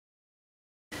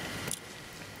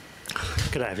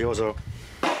G'day viewers, I've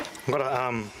got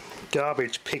a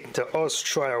garbage picked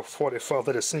Austrail 45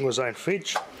 litre single zone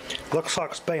fridge. Looks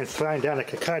like it's been thrown down a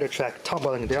Kokoda track,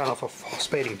 tumbling down off a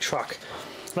speeding truck.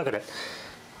 Look at it.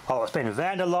 Oh, it's been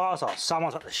vandalised, or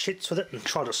someone's got the shits with it and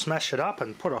tried to smash it up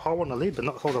and put a hole in the lid but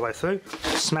not all the way through.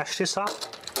 Smash this up.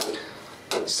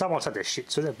 Someone's had their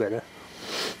shits with it better.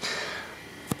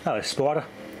 Oh, spider.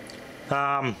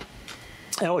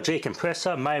 LG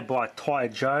compressor made by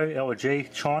Taizhou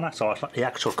LG China, so it's not the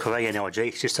actual Korean LG,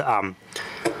 it's just a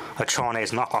Chinese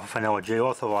knockoff of an LG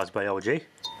authorised by LG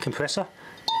compressor.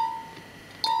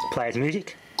 Plays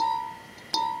music.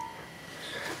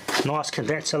 Nice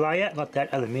condenser layout, not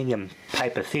that aluminium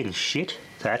paper thin shit.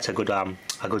 So that's a good,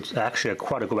 actually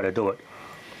quite a good way to do it.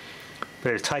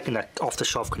 But it's taken that off the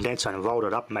shelf condenser and rolled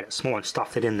it up and made it small and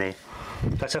stuffed it in there.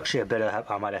 That's actually a better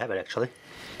way to have it actually.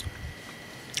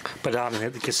 But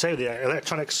you can see the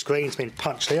electronic screen's been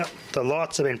punched out. The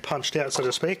lights have been punched out, so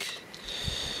to speak.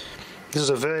 This is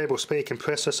a variable speed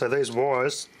compressor, so these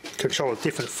wires control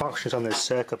different functions on this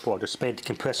circuit board to speed the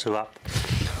compressor up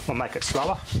or make it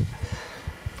slower.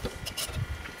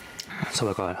 So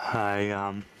we've got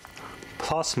a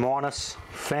plus minus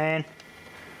fan.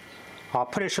 I'm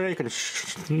pretty sure you can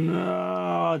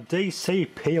DC,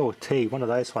 P or T, one of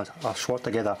those ones are short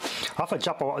together. I have to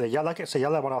jump on the yellow, gets the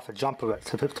yellow one off a jump of it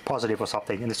to positive or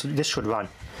something, and this should run.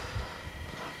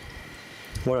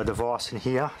 What a device in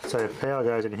here. So power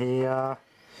goes in here,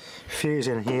 fuse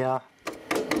in here,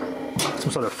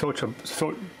 some sort of filter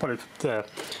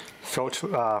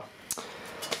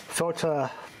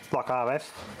like RF,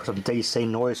 some DC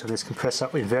noise from this compressor,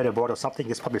 inverter board or something.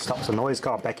 This probably stops the noise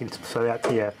going back into throughout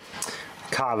the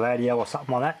car radio or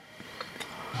something like that.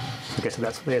 I guess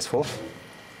that's what there's for.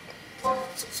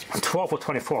 12 or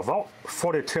 24 volt,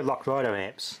 42 lock rotor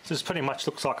amps. This pretty much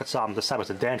looks like it's the same as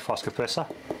the Danfoss compressor.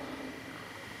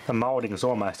 The moulding is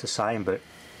almost the same, but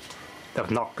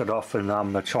they've knocked it off and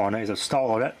the Chinese have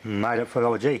stolen it and made it for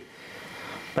LG.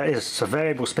 But it's a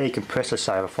variable speed compressor,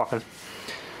 so if I can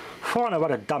find a way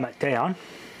to dumb it down,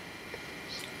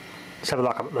 let's have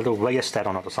like a little rheostat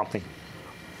on it or something.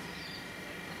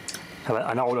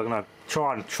 I know we're going to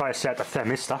try and trace out the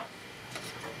thermistor.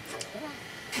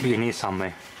 You can hear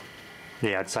somewhere.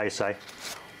 Yeah, I'd say so.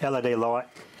 LED light,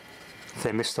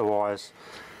 thermistor wires,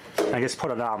 and just put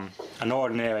an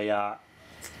ordinary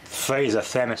freezer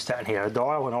thermostat in here, a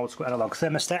dial, an old school analog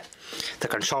thermostat to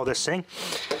control this thing.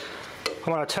 I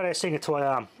want to turn this thing into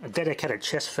a dedicated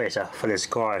chest freezer for this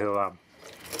guy who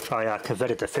I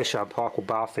converted the Fisher & Paykel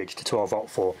bar fridge to 12 volt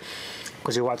for.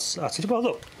 Because he wants, I said, well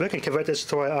look, we can convert this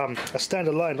to a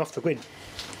standalone off the grid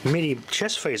mini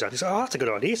chest freezer. He said, oh that's a good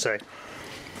idea, so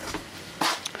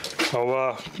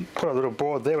I'll put a little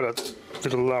board there with a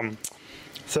little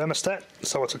thermostat,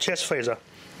 so it's a chest freezer.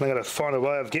 I'm going to find a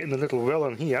way of getting the little well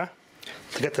in here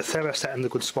to get the thermostat in the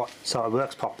good spot so it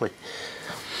works properly.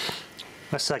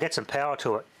 Let's get some power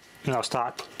to it, and I'll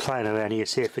start playing around here,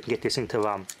 see if we can get this into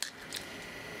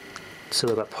so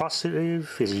we've got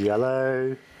positive is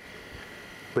yellow,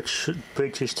 which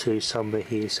bridges to somewhere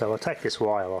here, so I'll take this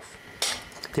wire off.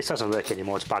 This doesn't work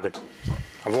anymore, it's buggered.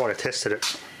 I've already tested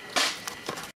it.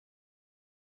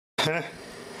 I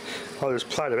just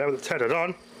played around with it, turned it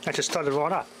on, and just started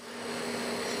right up.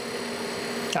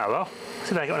 Oh well,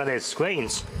 see if I get one of these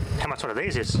screens. How much one of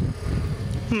these is?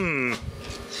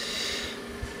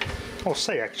 I'll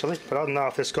see actually, but I don't know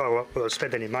if this guy will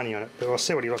spend any money on it, but I'll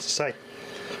see what he wants to say.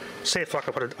 See if I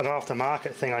can put an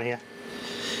aftermarket thing on here.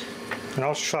 An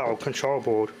Austrail control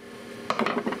board.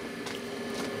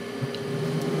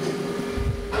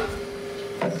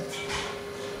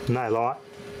 No light.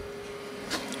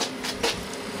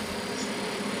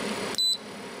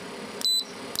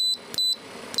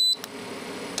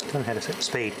 Don't know how to set the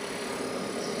speed.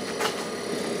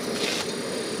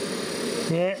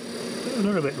 Yeah. A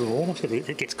little bit warm,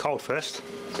 it gets cold first.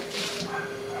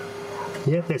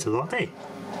 Yeah, there's a light there.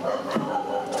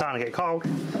 It's starting to get cold.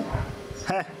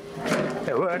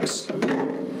 It works.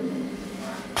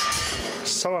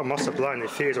 Someone must have blown the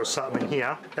fuse or something in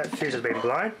here. That fuse has been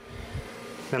blown.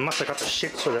 They must have got the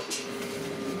shits with it.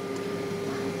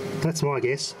 That's my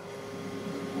guess.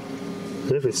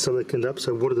 Everything's siliconed up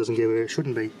so water doesn't get where it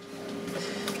shouldn't be.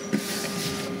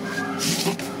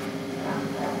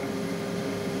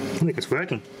 I think it's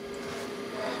working.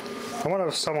 I wonder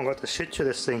if someone got the shit to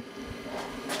this thing.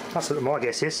 That's what my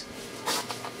guess is.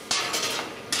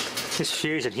 This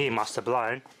fuse in here must have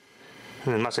blown,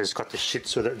 and then must have just got the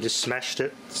shits with it and just smashed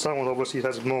it. Someone obviously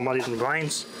has more money than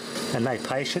brains and no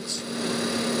patience.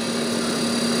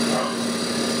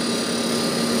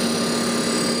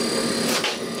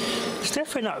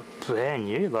 definitely not brand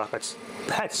new, like it's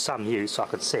had some use I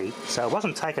could see, so it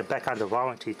wasn't taken back under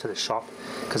warranty to the shop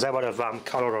because they would have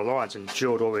cut all the lines and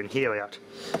drilled all in here out.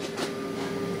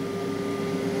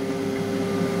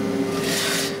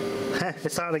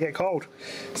 It's starting to get cold,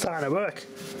 it's starting to work.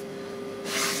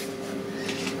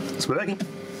 It's working.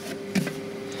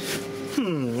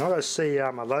 I'll go see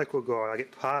a local guy I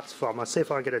get parts from. I'll see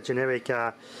if I can get a generic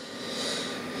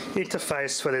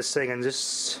interface for this thing and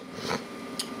just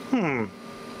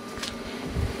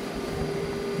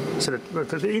so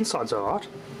the inside's alright.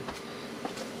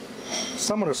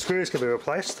 Some of the screws can be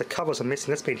replaced, the covers are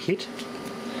missing, that's been hit.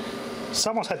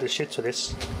 Someone's had the shits with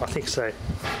this, I think so.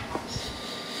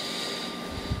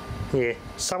 Yeah,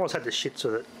 someone's had the shits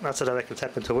with it, that's what I reckon's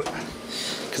happened to it.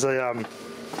 Because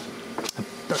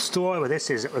the story with this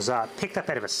is it was picked up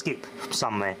out of a skip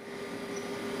somewhere.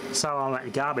 So I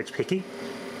went garbage picking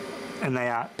and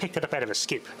they picked it up out of a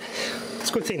skip. It's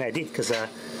a good thing they did because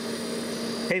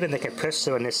even the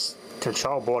compressor and this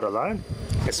control board alone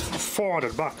is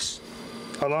 $400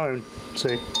 alone.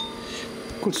 So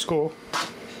good score.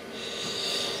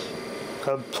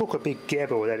 I took a big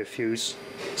gamble without a fuse.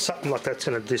 Something like that's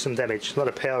going to do some damage. A lot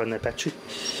of power in that battery.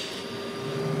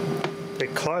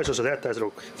 It closes without those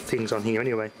little things on here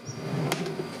anyway.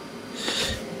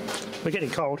 We're getting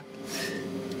cold.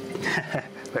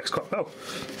 Works quite well.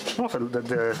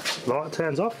 The light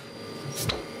turns off.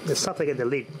 There's something in the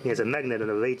lid. There's a magnet and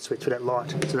a lead switch for that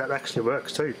light, so that actually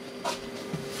works too.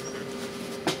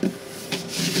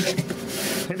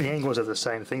 I think the angles are the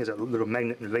same thing. There's a little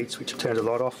magnet and lead switch that turns the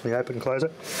light off when you open and close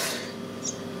it.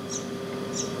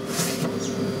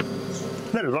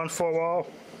 Let it run for a while.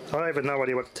 I don't even know what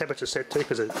the temperature set to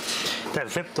because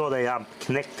they've ripped all the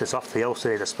connectors off the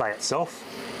LCD display itself,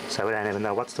 so we don't even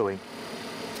know what's doing.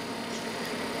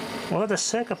 Well, the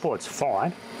circuit board's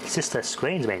fine, it's just the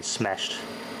screen's been smashed.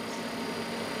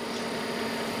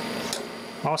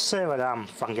 I'll see what,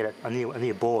 if I can get a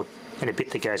new board and a bit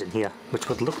that goes in here, which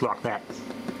would look like that.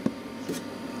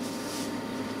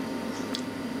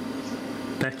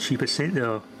 Battery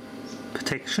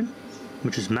protection,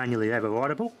 which is manually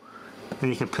overrideable,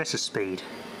 and you can press the speed.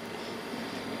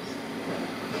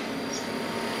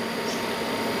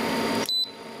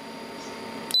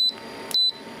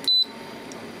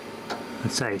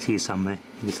 Let's say it's here somewhere.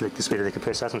 You can select the speed of the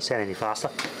compressor, it doesn't sound any faster.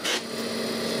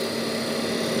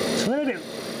 It's a little bit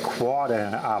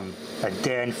quieter than a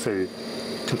Danfu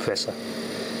compressor.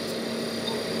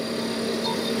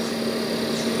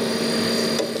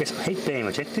 Just heat being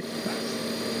rejected.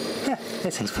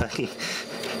 This thing's working.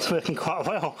 It's working quite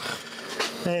well.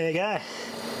 There you go.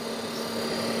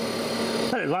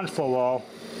 Let it run for a while.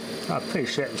 I'm pretty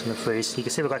sure it's going to freeze. You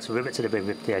can see we've got some rivets that have been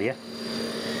ripped out here.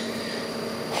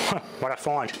 What a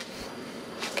find.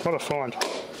 What a find.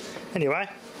 Anyway,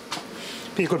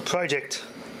 be a good project.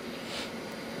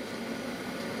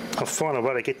 I'll find a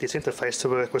way to get this interface to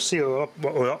work. We'll see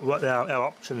what our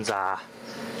options are.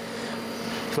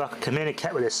 If I can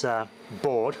communicate with this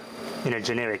board in a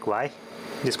generic way,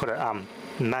 just put a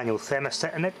manual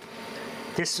thermostat in it.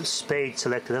 This speed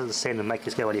selector doesn't seem to make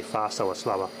this go any faster or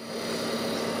slower.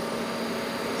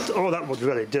 All that would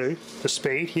really do, the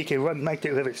speed, you can make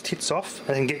it with its tits off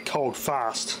and then get cold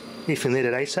fast if you need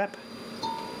it ASAP,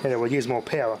 and it will use more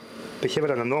power. But if you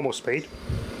have it on a normal speed,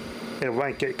 it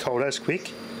won't get cold as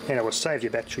quick and it will save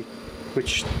your battery,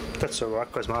 which that's alright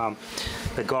because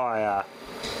the guy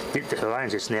that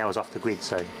owns this now is off the grid,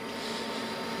 so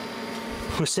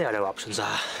we'll see what our options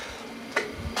are.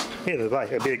 Either way,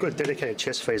 it'll be a good dedicated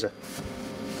chest freezer.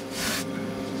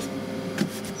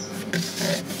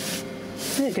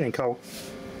 Yeah, getting cold.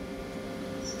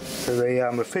 So the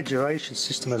refrigeration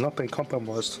system has not been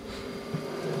compromised.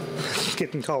 It's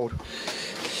getting cold.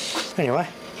 Anyway,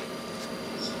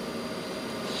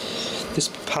 this is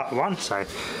part one, so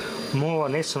more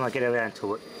on this when I get around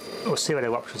to it. We'll see what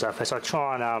our options are first. I'll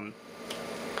try and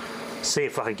see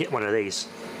if I can get one of these,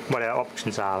 what our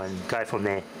options are, and go from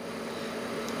there.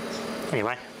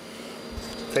 Anyway,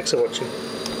 thanks for watching.